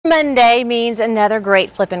Monday means another great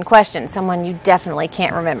flippin' question, someone you definitely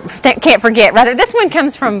can't forget. Rather, this one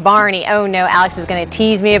comes from Barney. Oh no, Alex is going to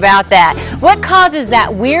tease me about that. What causes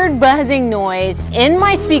that weird buzzing noise in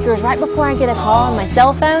my speakers right before I get a call on my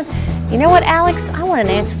cell phone? You know what, Alex? I want an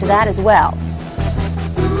answer to that as well.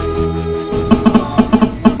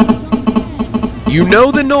 You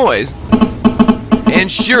know the noise,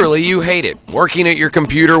 and surely you hate it. Working at your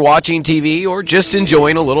computer, watching TV, or just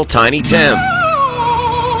enjoying a little Tiny Tim.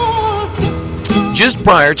 Just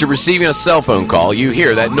prior to receiving a cell phone call, you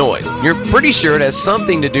hear that noise. You're pretty sure it has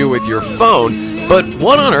something to do with your phone, but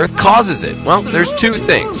what on earth causes it? Well, there's two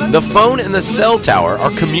things. The phone and the cell tower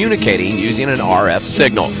are communicating using an RF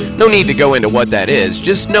signal. No need to go into what that is,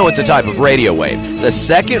 just know it's a type of radio wave. The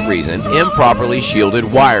second reason, improperly shielded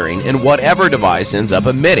wiring in whatever device ends up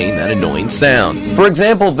emitting that annoying sound. For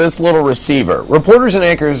example, this little receiver. Reporters and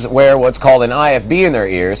anchors wear what's called an IFB in their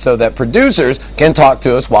ears so that producers can talk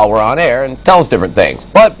to us while we're on air and tell us different things.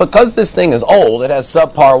 But because this thing is old, it has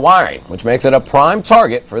subpar wiring, which makes it a prime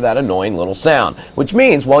target for that annoying little sound. Which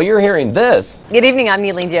means while you're hearing this... Good evening, I'm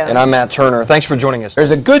Neely Jones. And I'm Matt Turner. Thanks for joining us. There's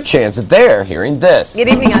a good chance that they're hearing this. Good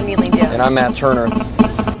evening, I'm Neely Jones. And I'm Matt Turner.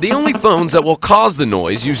 The only phones that will cause the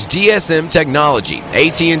noise use GSM technology.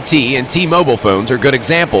 AT&T and T-Mobile phones are good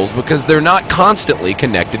examples because they're not constantly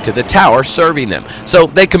connected to the tower serving them. So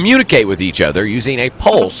they communicate with each other using a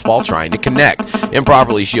pulse while trying to connect.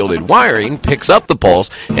 Improperly shielded wiring picks up the pulse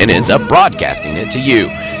and ends up broadcasting it to you.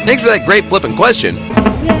 Thanks for that great flippin' question.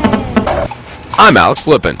 I'm Alex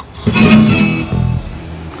Flippin.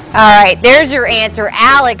 All right, there's your answer,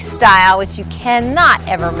 Alex style, which you cannot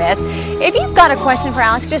ever miss. If you've got a question for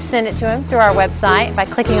Alex, just send it to him through our website by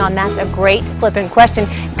clicking on That's a Great Flippin' Question.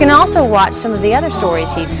 You can also watch some of the other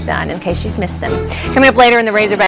stories he's done in case you've missed them. Coming up later in the Razorback